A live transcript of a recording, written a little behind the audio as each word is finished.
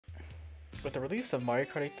With the release of Mario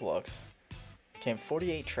Kart 8 Deluxe came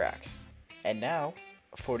 48 tracks, and now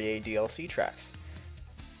 48 DLC tracks,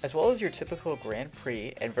 as well as your typical Grand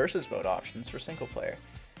Prix and Versus mode options for single player.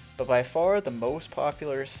 But by far the most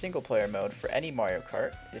popular single player mode for any Mario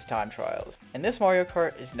Kart is Time Trials, and this Mario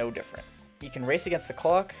Kart is no different. You can race against the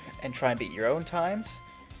clock and try and beat your own times,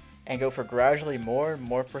 and go for gradually more and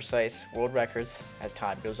more precise world records as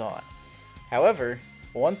time goes on. However,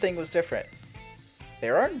 one thing was different.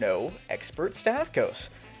 There are no expert staff ghosts.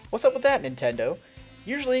 What's up with that, Nintendo?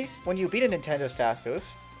 Usually, when you beat a Nintendo staff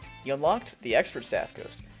ghost, you unlocked the expert staff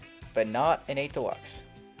ghost, but not in 8 Deluxe.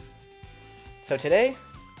 So today,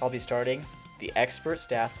 I'll be starting the expert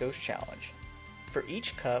staff ghost challenge. For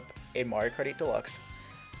each cup in Mario Kart 8 Deluxe,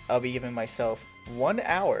 I'll be giving myself 1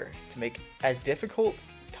 hour to make as difficult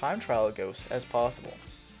time trial ghosts as possible.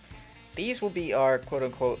 These will be our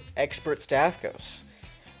quote-unquote expert staff ghosts.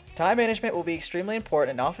 Time management will be extremely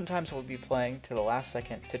important, and oftentimes we'll be playing to the last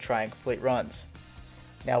second to try and complete runs.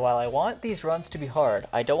 Now, while I want these runs to be hard,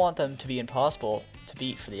 I don't want them to be impossible to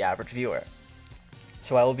beat for the average viewer.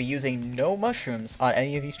 So I will be using no mushrooms on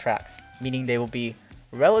any of these tracks, meaning they will be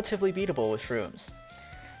relatively beatable with shrooms.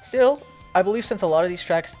 Still, I believe since a lot of these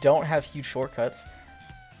tracks don't have huge shortcuts,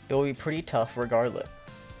 it will be pretty tough regardless.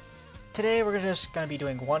 Today we're just going to be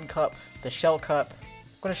doing one cup, the Shell Cup.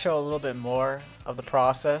 I'm going to show a little bit more of the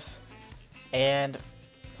process, and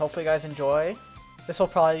hopefully you guys enjoy. This will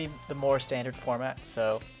probably be the more standard format,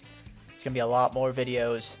 so it's going to be a lot more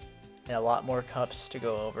videos and a lot more cups to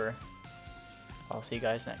go over. I'll see you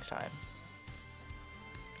guys next time.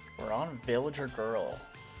 We're on Villager Girl,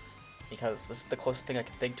 because this is the closest thing I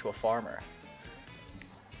can think to a farmer.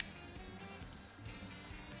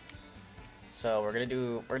 So we're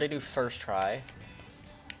gonna do first try.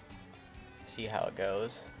 See how it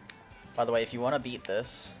goes. By the way, if you want to beat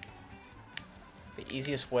this, the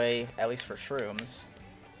easiest way, at least for shrooms,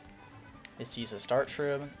 is to use a start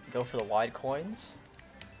shroom, go for the wide coins,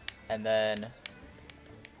 and then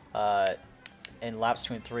in laps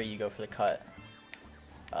 2 and 3 you go for the cut.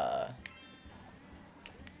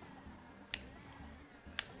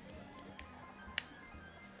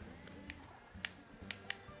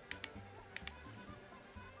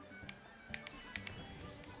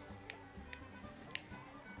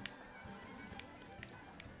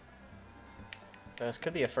 This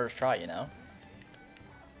could be a first try, you know?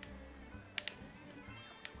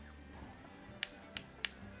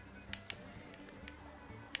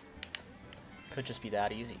 Could just be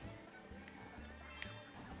that easy.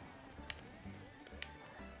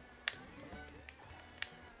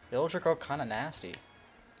 Villager Girl kinda nasty.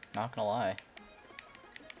 Not gonna lie.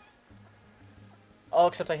 Oh,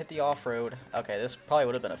 except I hit the off-road. Okay, this probably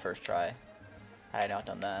would have been a first try had I not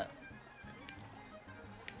done that.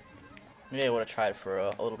 Maybe I would have tried for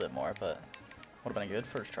a little bit more, but would have been a good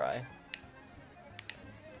first try.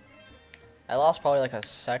 I lost probably like a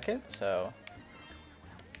second, so...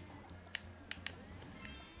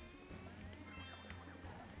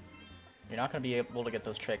 You're not going to be able to get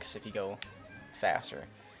those tricks if you go faster.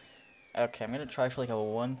 Okay, I'm going to try for like a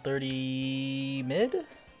 130 mid?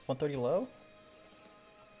 130 low?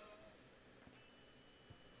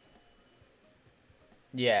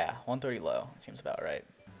 Yeah, 130 low. Seems about right.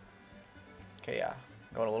 Okay, yeah,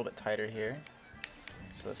 going a little bit tighter here.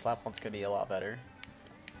 So this lap one's gonna be a lot better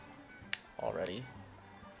already.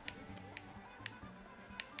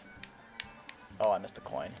 Oh, I missed the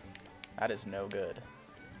coin. That is no good.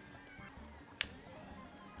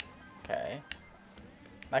 Okay.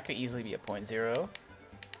 That could easily be a 0.0.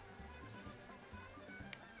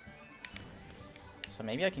 So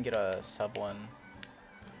maybe I can get a sub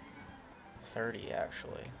 130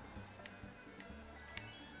 actually.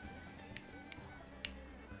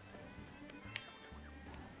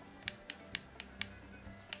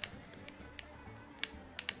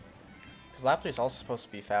 Lap 3 is also supposed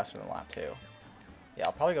to be faster than lap 2. Yeah,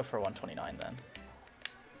 I'll probably go for 129 then.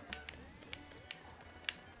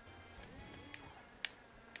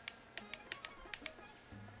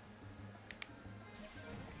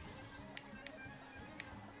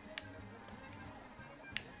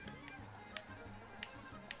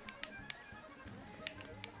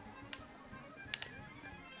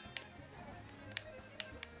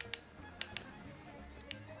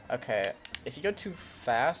 Okay, if you go too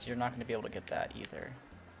fast, you're not going to be able to get that either.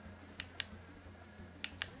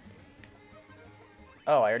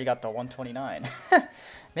 Oh, I already got the 129.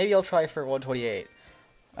 Maybe I'll try for 128.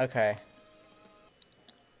 Okay.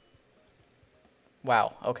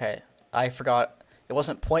 Wow, okay. I forgot. It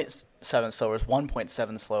wasn't 0.7 slower, it was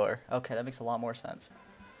 1.7 slower. Okay, that makes a lot more sense.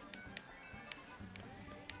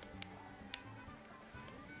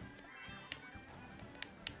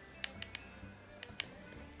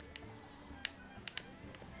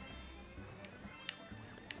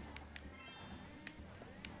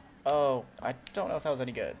 Oh, I don't know if that was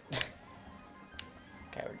any good.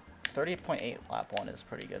 Okay, 30.8 lap 1 is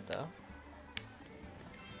pretty good though.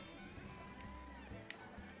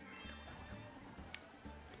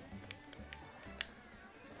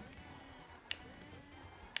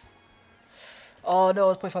 Oh no,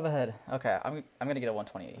 it's 0.5 ahead. Okay, I'm gonna get a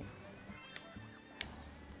 128.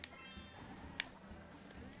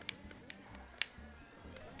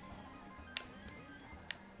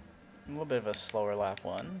 A little bit of a slower lap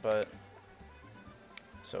 1, but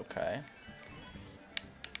it's okay.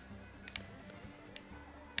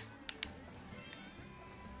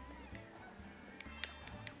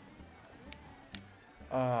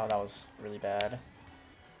 Oh, that was really bad.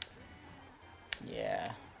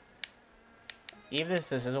 Yeah. Even if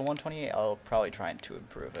this is a 128, I'll probably try to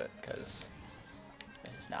improve it, because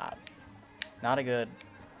this is not a good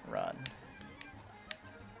run.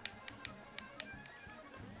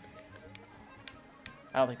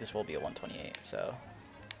 I don't think this will be a 128, so...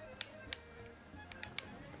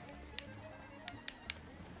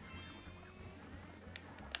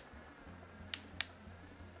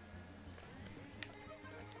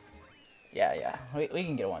 Yeah, we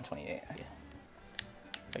can get a 128.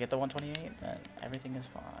 If I get the 128, then everything is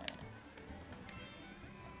fine.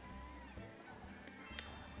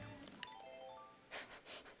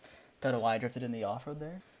 Don't know why I drifted in the off-road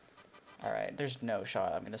there. Alright, there's no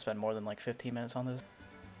shot I'm gonna spend more than like 15 minutes on this.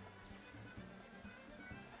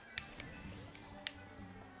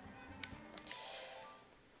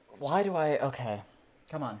 Why do I... Okay.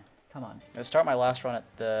 Come on. I'm gonna start my last run at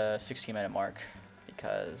the 16-minute mark,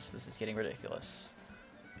 because this is getting ridiculous.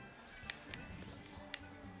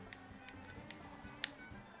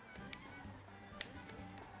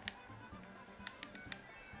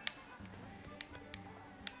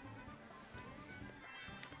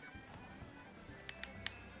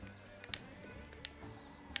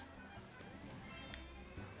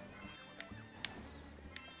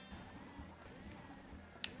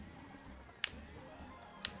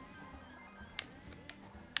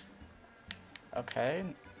 Okay,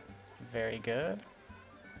 very good.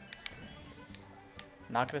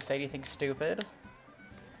 Not gonna say anything stupid.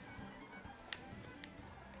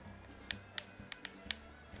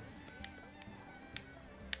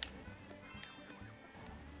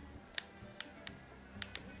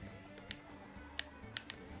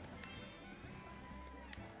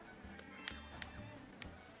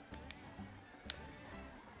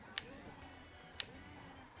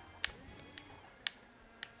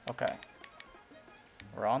 Okay.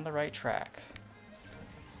 We're on the right track.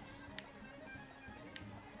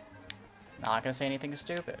 Not gonna say anything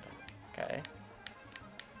stupid. Okay.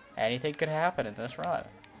 Anything could happen in this run.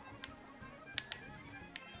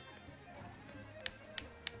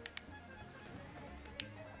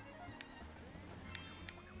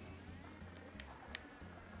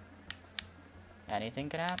 Anything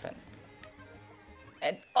could happen.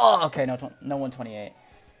 And oh, okay, no 128.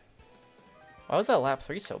 Why was that lap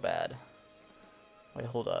 3 so bad? Wait,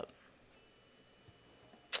 hold up.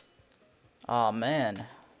 Oh man.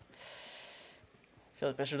 I feel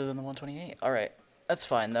like that should have been the 128. Alright, that's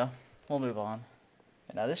fine though. We'll move on.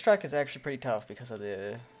 Now this track is actually pretty tough because of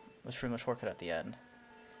the shroom shortcut at the end.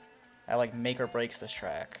 I like make or breaks this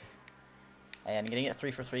track. And getting it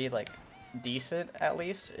 3 for 3, like decent at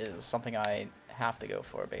least, is something I have to go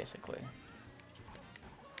for basically.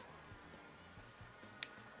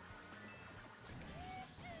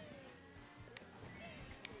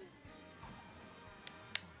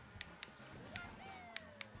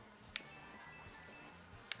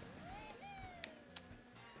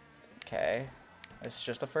 Okay, this is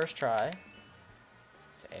just a first try.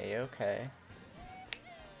 It's a-okay.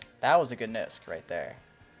 That was a good Nisk right there.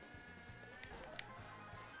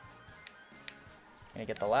 Gonna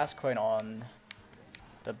get the last coin on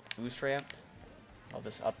the boost ramp of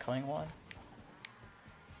this upcoming one.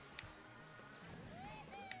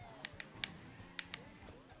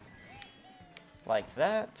 Like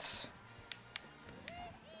that.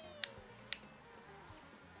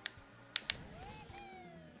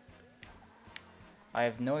 I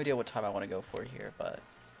have no idea what time I want to go for here, but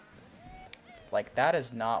like that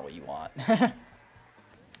is not what you want.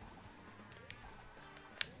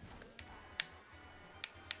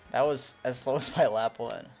 That was as slow as my lap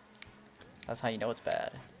 1. That's how you know it's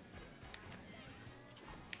bad.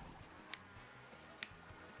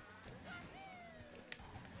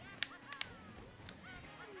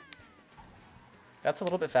 That's a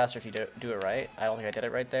little bit faster if you do it right. I don't think I did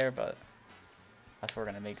it right there, but that's what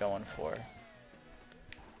we're going to be going for.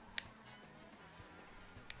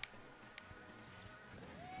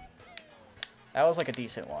 That was like a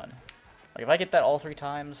decent one. Like, if I get that all 3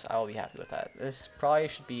 times, I will be happy with that. This probably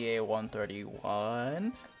should be a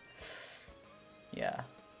 131. Yeah.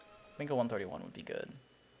 I think a 131 would be good.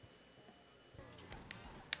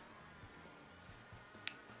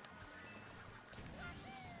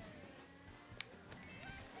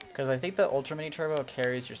 Because I think the Ultra Mini Turbo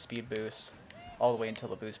carries your speed boost all the way until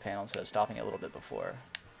the boost panel instead of stopping it a little bit before.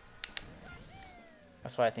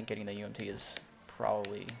 That's why I think getting the UMT is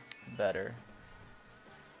probably better.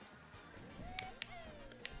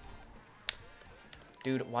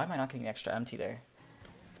 Dude, why am I not getting the extra MT there?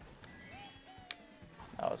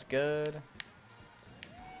 That was good.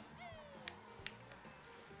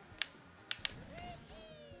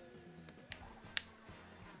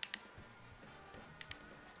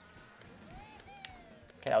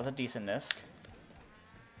 Okay, that was a decent Nisk.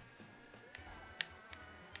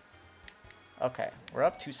 Okay, we're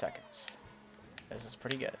up 2 seconds. This is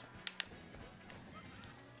pretty good.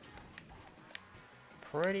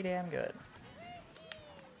 Pretty damn good.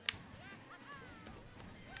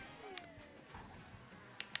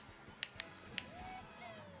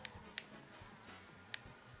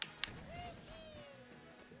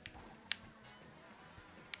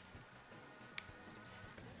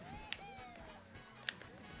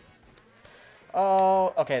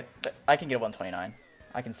 Oh, okay. I can get a 129.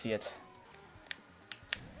 I can see it.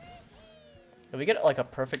 If we get like a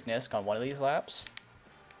perfect Nisk on one of these laps,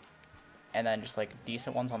 and then just like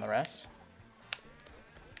decent ones on the rest.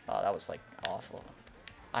 Oh, that was like awful.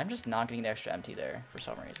 I'm just not getting the extra MT there for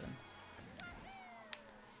some reason.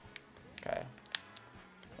 Okay.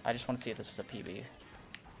 I just want to see if this is a PB.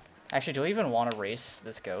 Actually, do I even want to race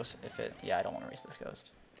this ghost? Yeah, I don't want to race this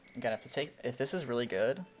ghost. Again, if this is really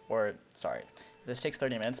good, or sorry, if this takes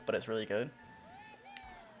 30 minutes but it's really good,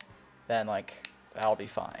 then like that'll be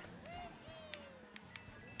fine.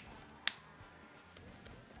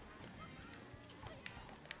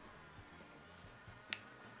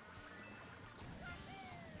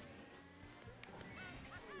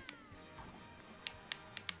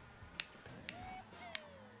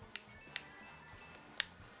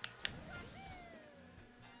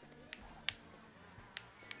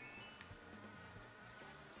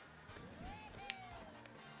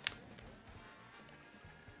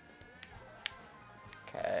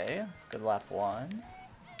 Okay, good lap 1.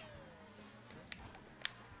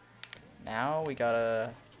 Now we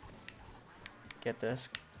gotta get this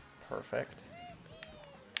perfect.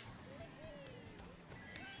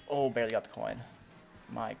 Oh, barely got the coin.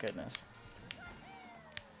 My goodness.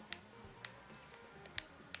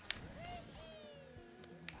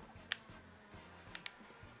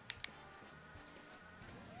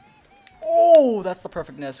 Oh, that's the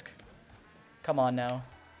perfect Nisk. Come on now.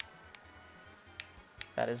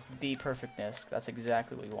 That is the perfect Nisk. That's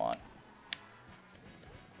exactly what we want.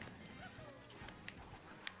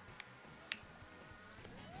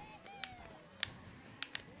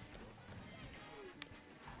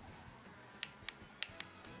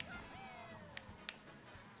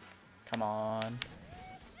 Come on.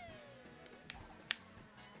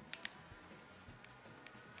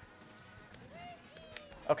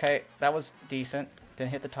 Okay, that was decent.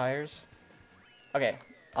 Didn't hit the tires. Okay,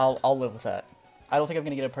 I'll live with that. I don't think I'm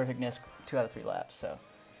gonna get a perfect Nisk 2 out of 3 laps, so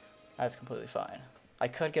that's completely fine. I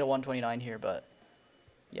could get a 129 here, but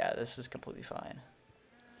yeah, this is completely fine.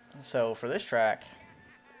 So for this track,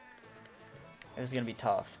 this is gonna be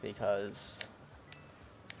tough because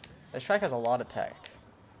this track has a lot of tech.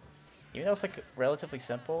 Even though it's like relatively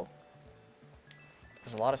simple,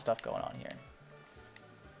 there's a lot of stuff going on here.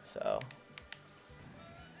 So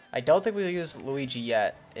I don't think we'll use Luigi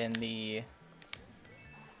yet in the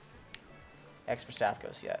Expert Staff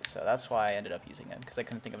Ghost yet, so that's why I ended up using him, because I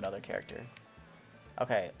couldn't think of another character.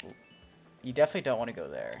 Okay, you definitely don't want to go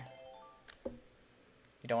there.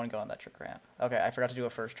 You don't want to go on that trick ramp. Okay, I forgot to do a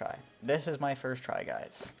first try. This is my first try,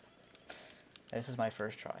 guys. This is my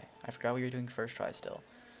first try. I forgot we were doing first try still.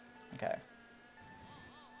 Okay.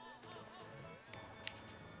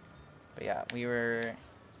 But yeah, we were...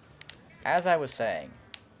 As I was saying,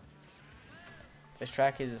 this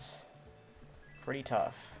track is pretty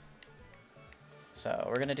tough. So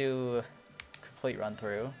we're gonna do a complete run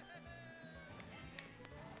through.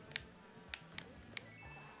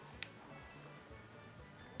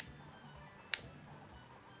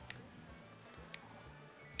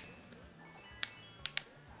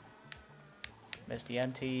 Missed the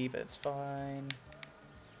MT, but it's fine.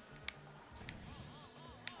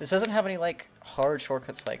 This doesn't have any like hard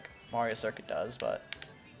shortcuts like Mario Circuit does, but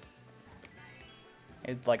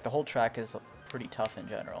like the whole track is pretty tough in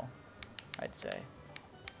general, I'd say.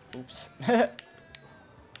 Oops.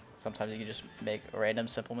 It's Sometimes you can just make random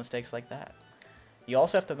simple mistakes like that. You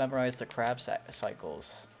also have to memorize the crab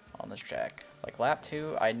cycles on this track. Like lap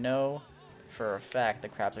 2, I know for a fact the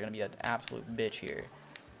crabs are going to be an absolute bitch here.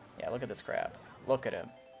 Yeah, look at this crab. Look at him.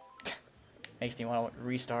 Makes me want to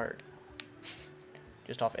restart.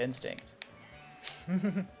 Just off instinct.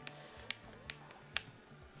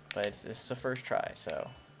 But this is a first try, so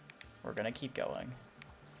we're going to keep going.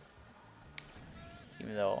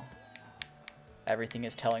 Even though everything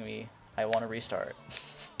is telling me I want to restart.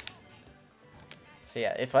 So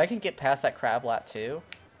yeah, if I can get past that crab lap 2,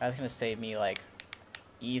 that's going to save me like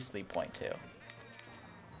easily 0.2.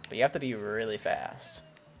 But you have to be really fast.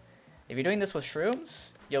 If you're doing this with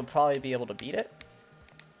shrooms, you'll probably be able to beat it,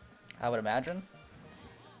 I would imagine.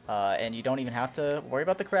 And you don't even have to worry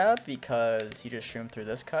about the crab because you just shroom through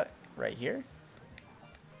this cut right here.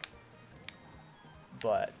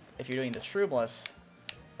 But if you're doing this shroomless,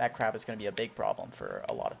 that crab is going to be a big problem for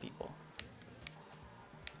a lot of people.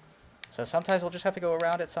 So sometimes we'll just have to go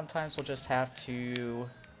around it, sometimes we'll just have to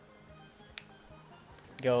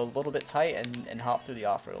go a little bit tight and hop through the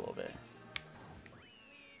off-road a little bit.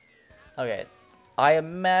 Okay, I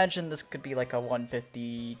imagine this could be like a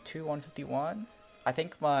 152, 151. I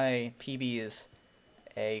think my PB is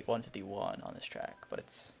a 151 on this track, but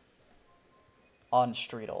it's on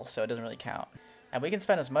Streetle, so it doesn't really count. And we can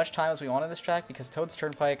spend as much time as we want on this track because Toad's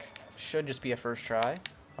Turnpike should just be a first try.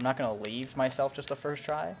 I'm not going to leave myself just a first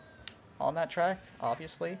try on that track,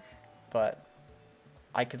 obviously, but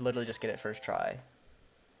I could literally just get it first try,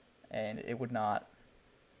 and it would not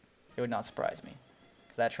surprise me,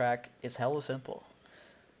 because that track is hella simple.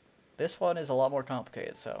 This one is a lot more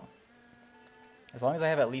complicated, so as long as I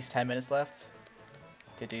have at least 10 minutes left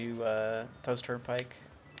to do Toad's Turnpike,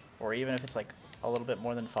 or even if it's like a little bit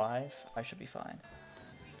more than 5, I should be fine.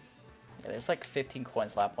 Yeah, there's like 15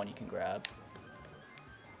 coins lap 1 you can grab.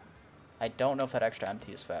 I don't know if that extra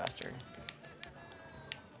MT is faster.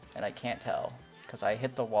 And I can't tell, because I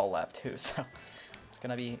hit the wall lap 2, so it's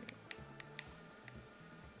gonna be...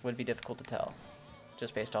 would be difficult to tell,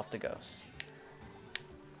 just based off the ghost.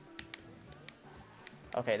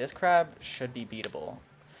 Okay, this crab should be beatable,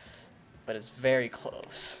 but it's very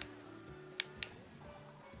close.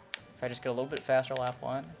 If I just get a little bit faster lap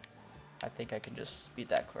 1, I think I can just beat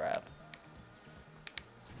that crab.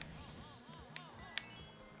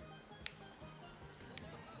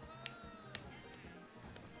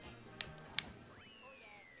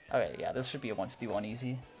 Okay, yeah, this should be a 151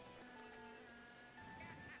 easy.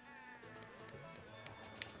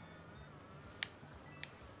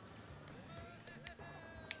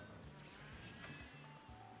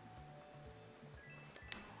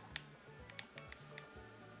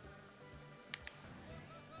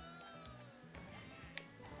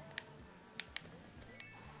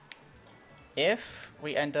 If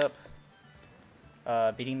we end up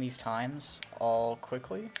beating these times all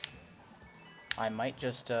quickly, I might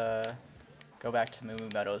just go back to Moo Moo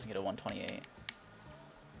Meadows and get a 128.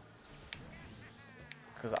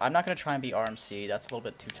 Because I'm not going to try and beat RMC, that's a little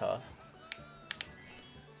bit too tough.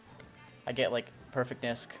 I get like perfect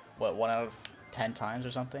NISC, what, 1 out of 10 times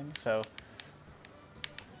or something, so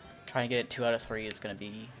trying to get it 2 out of 3 is going to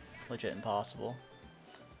be legit impossible.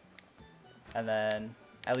 And then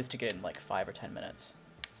at least to get it in like 5 or 10 minutes.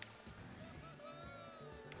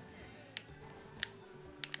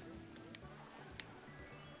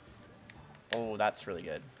 Oh, that's really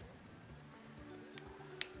good.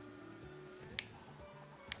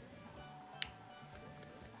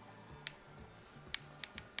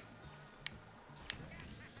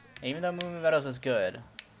 Even though Moo Moo Meadows is good,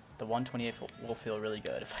 the 128 will feel really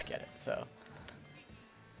good if I get it, so.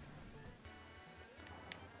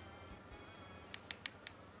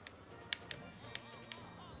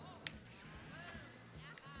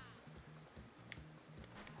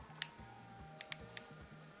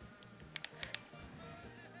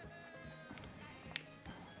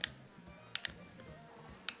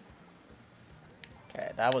 Okay,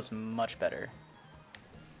 that was much better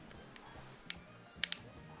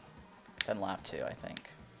than lap 2, I think.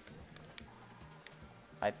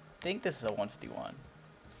 I think this is a 151.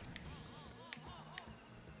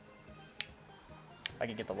 I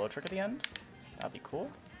can get the low trick at the end. That'd be cool.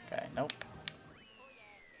 Okay, nope.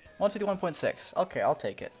 151.6. Okay, I'll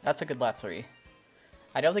take it. That's a good lap 3.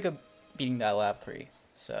 I don't think I'm beating that lap 3,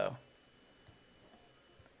 so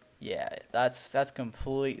yeah, that's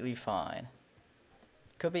completely fine.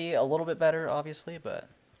 Could be a little bit better, obviously, but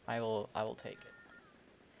I will take it.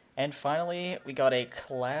 And finally, we got a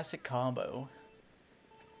classic combo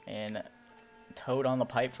in Toad on the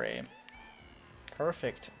pipe frame.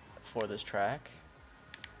 Perfect for this track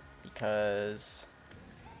because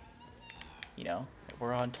You know,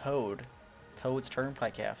 we're on Toad's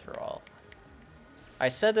Turnpike after all. I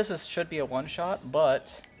said should be a one-shot,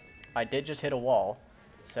 but I did just hit a wall,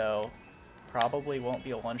 so probably won't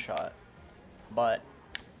be a one-shot. But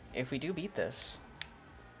if we do beat this,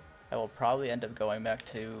 I will probably end up going back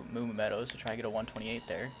to Moo Moo Meadows to try and get a 128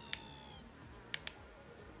 there.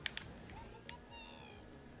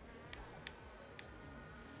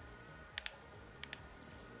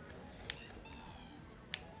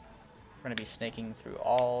 We're going to be snaking through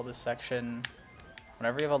all this section.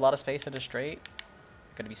 Whenever you have a lot of space in a straight,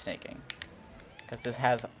 going to be snaking. Because this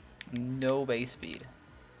has no base speed.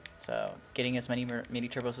 So getting as many mini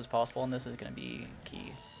turbos as possible in this is going to be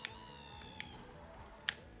key.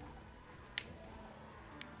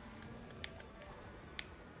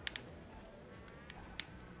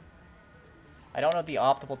 I don't know the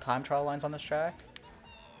optimal time trial lines on this track,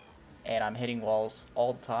 and I'm hitting walls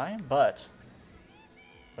all the time, but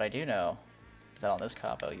what I do know is that on this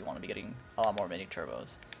combo, you want to be getting a lot more mini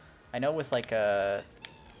turbos. I know with like I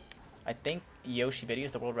think Yoshi Biddy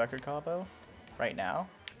is the world record combo right now,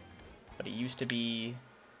 but it used to be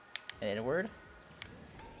an inward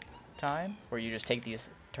time where you just take these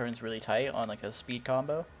turns really tight on like a speed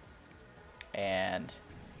combo, and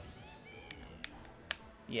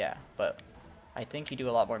yeah, but I think you do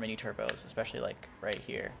a lot more mini turbos, especially like right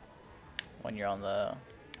here when you're on the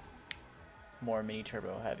more mini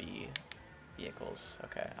turbo heavy vehicles.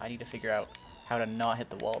 Okay, I need to figure out how to not hit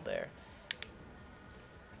the wall there.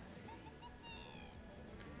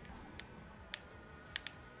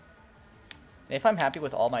 If I'm happy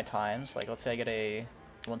with all my times, like let's say I get a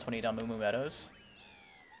 120 down Moo Moo Meadows,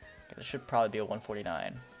 it should probably be a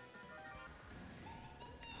 149.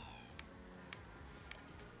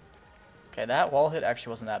 Okay, that wall hit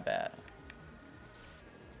actually wasn't that bad.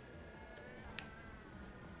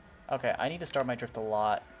 Okay, I need to start my drift a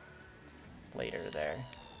lot later there.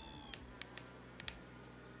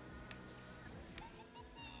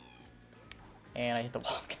 And I hit the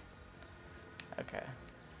wall. Okay.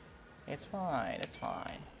 It's fine, it's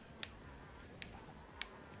fine.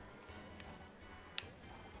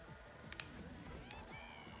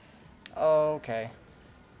 Okay.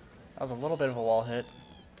 That was a little bit of a wall hit.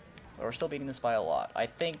 But we're still beating this by a lot. I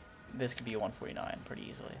think this could be a 149 pretty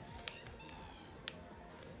easily.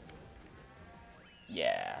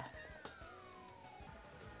 Yeah.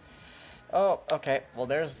 Oh, okay. Well,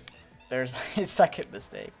 there's my second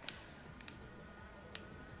mistake.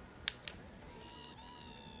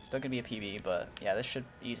 Still gonna be a PB, but yeah, this should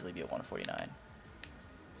easily be a 149.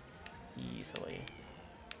 Easily.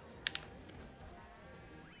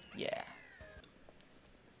 Yeah.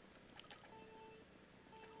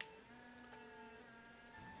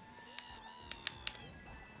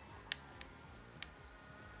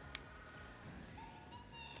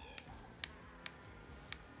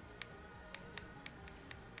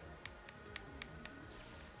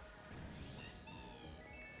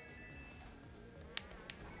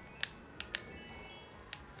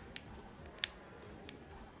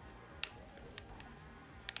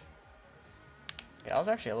 Yeah, that was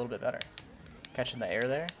actually a little bit better. Catching the air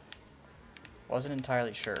there. Wasn't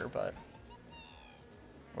entirely sure, but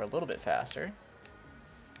we're a little bit faster.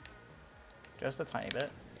 Just a tiny bit.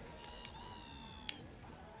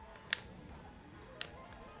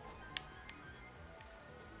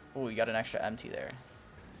 Ooh, you got an extra empty there.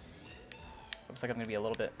 Looks like I'm gonna be a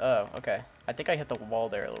little bit... Oh, okay. I think I hit the wall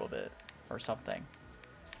there a little bit. Or something.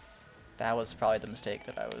 That was probably the mistake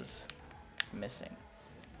that I was missing.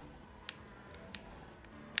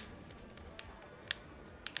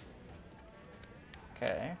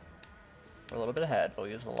 Okay. We're a little bit ahead, but we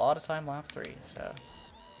used a lot of time lap 3, so...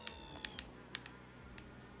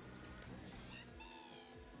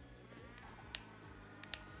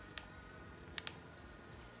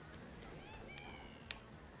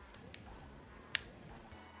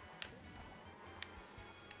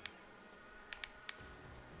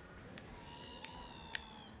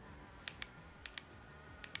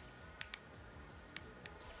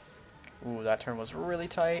 Ooh, that turn was really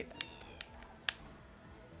tight.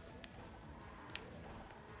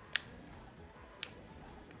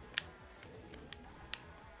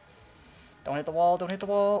 Don't hit the wall, don't hit the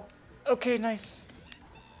wall. Okay, nice.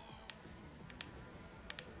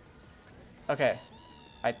 Okay,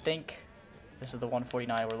 I think this is the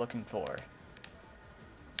 149 we're looking for.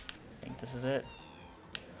 I think this is it.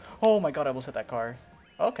 Oh my god, I almost hit that car.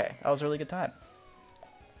 Okay, that was a really good time.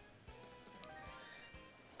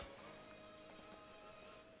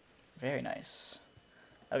 Very nice.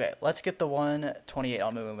 Okay, let's get the 128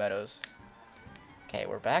 on Moo Moo Meadows. Okay,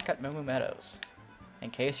 we're back at Moo Moo Meadows. In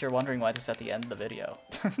case you're wondering why this is at the end of the video.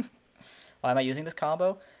 Why am I using this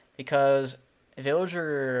combo? Because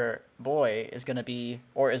Villager Boy is going to be,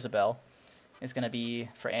 or Isabelle, is going to be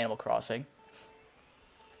for Animal Crossing.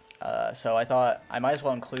 So I thought I might as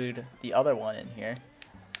well include the other one in here.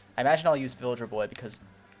 I imagine I'll use Villager Boy because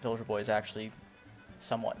Villager Boy is actually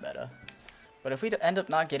somewhat meta. But if we end up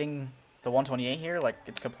not getting the 128 here, like,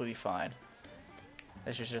 it's completely fine.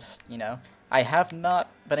 This is just, you know, I have not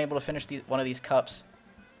been able to finish one of these cups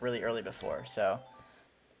really early before, so.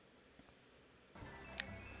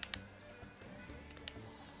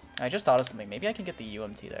 I just thought of something. Maybe I can get the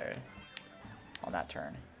UMT there on that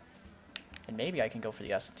turn. And maybe I can go for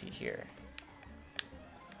the SMT here.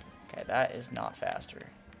 Okay, that is not faster.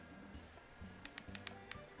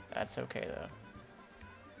 That's okay, though.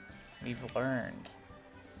 We've learned.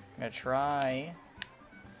 I'm going to try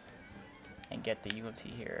and get the UMT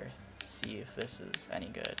here. See if this is any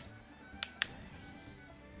good.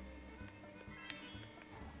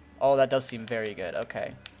 Oh, that does seem very good.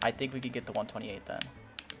 Okay. I think we could get the 128 then.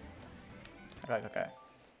 Okay.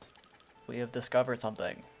 We have discovered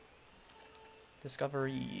something.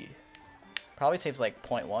 Discovery. Probably saves like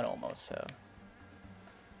 0.1 almost, so.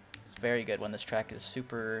 It's very good when this track is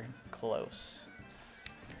super close.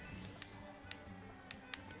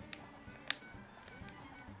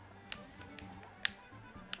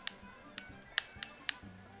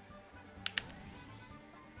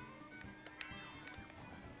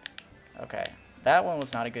 Okay, that one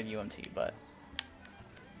was not a good UMT, but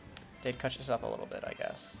did catch us up a little bit, I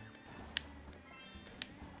guess.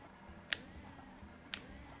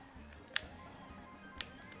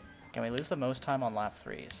 Can we lose the most time on lap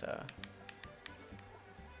 3, so.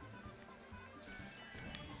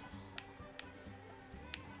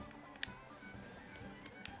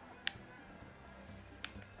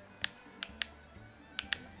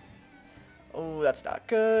 Oh, that's not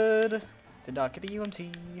good. Did not get the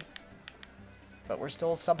UMT. But we're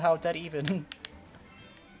still somehow dead even.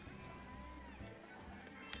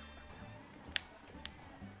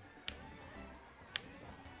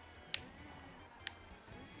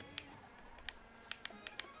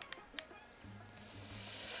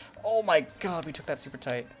 Oh my god, we took that super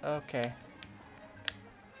tight. Okay.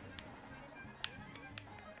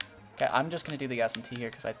 Okay, I'm just gonna do the S&T here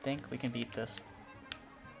because I think we can beat this.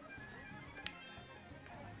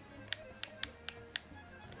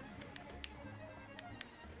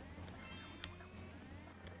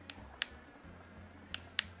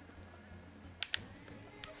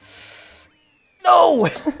 No!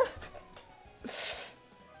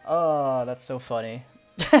 Oh, that's so funny.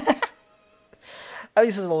 At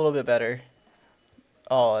least it's a little bit better.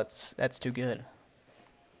 Oh, that's too good.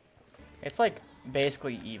 It's like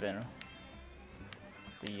basically even.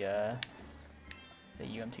 The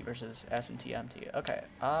UMT versus S&T MT. Okay,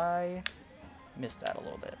 I missed that a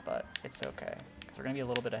little bit, but it's okay. 'Cause we're gonna be a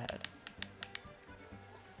little bit ahead.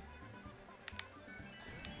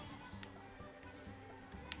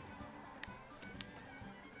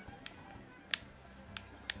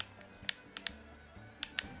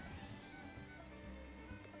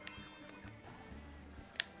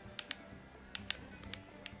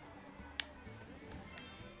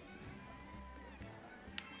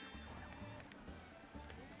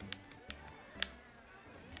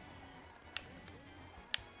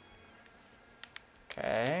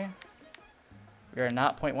 Okay. We are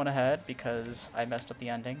not 0.1 ahead because I messed up the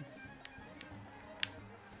ending.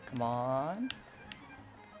 Come on.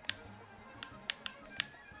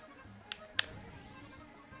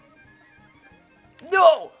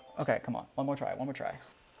 No! Okay, come on. One more try, one more try.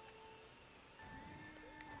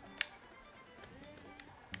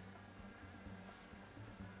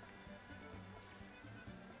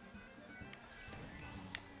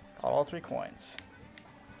 Got all 3 coins.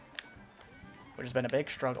 Which has been a big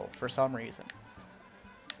struggle for some reason.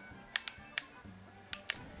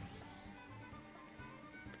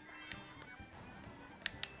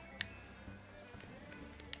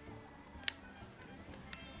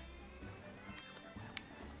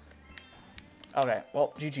 Okay,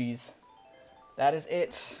 well, GG's. That is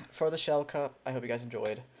it for the Shell Cup. I hope you guys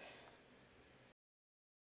enjoyed.